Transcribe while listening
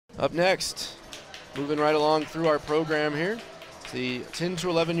Up next, moving right along through our program here, it's the 10 to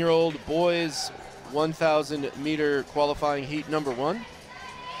 11-year-old boys 1,000 meter qualifying heat number 1.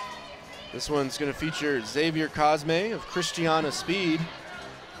 This one's going to feature Xavier Cosme of Christiana Speed,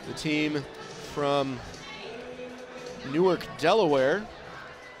 the team from Newark, Delaware.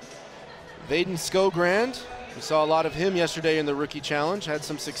 Vaden Skogrand, we saw a lot of him yesterday in the Rookie Challenge, had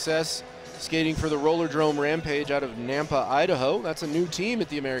some success skating for the Rollerdrome Rampage out of Nampa, Idaho. That's a new team at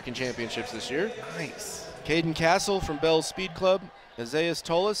the American Championships this year. Nice. Caden Castle from Bell's Speed Club. Isaias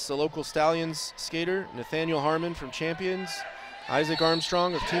Tolis, a local Stallions skater. Nathaniel Harmon from Champions. Isaac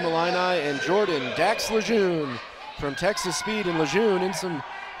Armstrong of Team Illini. And Jordan Dax Lejeune from Texas Speed. And Lejeune in some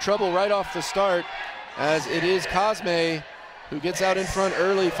trouble right off the start, as it is Cosme who gets out in front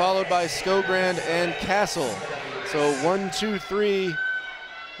early, followed by Skogrand and Castle. So 1, 2, 3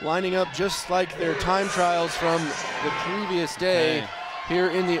 lining up just like their time trials from the previous day here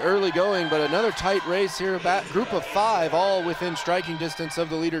in the early going, but another tight race here. Group of 5 all within striking distance of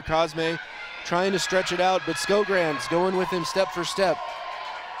the leader Cosme, trying to stretch it out, but Skogrand's going with him step for step.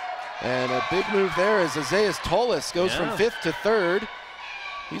 And a big move there as Isaias Tolis goes from 5th to 3rd.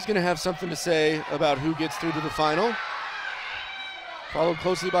 He's going to have something to say about who gets through to the final. Followed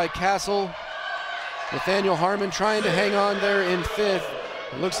closely by Castle. Nathaniel Harmon trying to hang on there in 5th.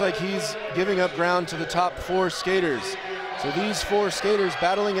 It looks like he's giving up ground to the top 4 skaters. So these 4 skaters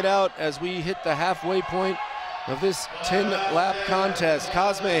battling it out as we hit the halfway point of this 10-lap contest.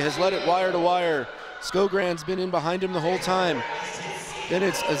 Cosme has led it wire to wire. Skogrand's been in behind him the whole time. Then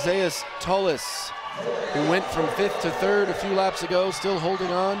it's Isaias Tolis, who went from 5th to 3rd a few laps ago, still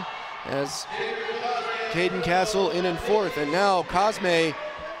holding on, as Caden Castle in 4th. And now Cosme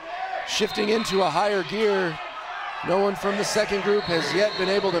shifting into a higher gear. No one from the second group has yet been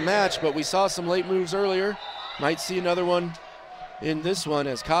able to match, but we saw some late moves earlier. Might see another one in this one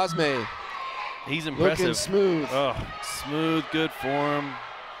as Cosme, he's impressive. Looking smooth. Oh, smooth, good form.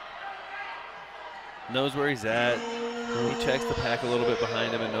 Knows where he's at. He checks the pack a little bit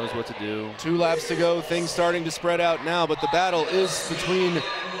behind him and knows what to do. 2 laps to go, things starting to spread out now, but the battle is between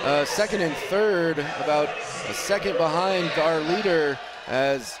 2nd and 3rd, about a second behind our leader,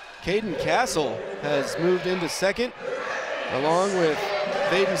 as Caden Castle has moved into 2nd, along with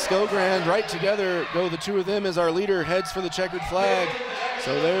Vaden Skogrand. Right together go the 2 of them as our leader heads for the checkered flag.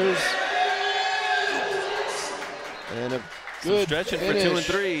 So there's and a good stretching finish for 2 and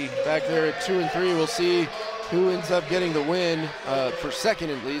 3. back there at 2 and 3. We'll see who ends up getting the win, for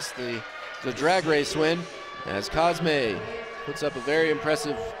 2nd at least, the drag race win, as Cosme puts up a very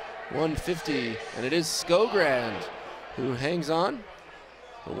impressive 150, and it is Skogrand who hangs on.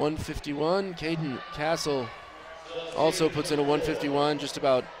 The 151. Caden Castle also puts in a 151, just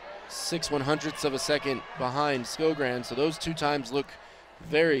about 6/100ths of a second behind Skogrand. So those 2 times look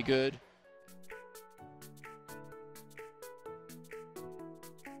very good.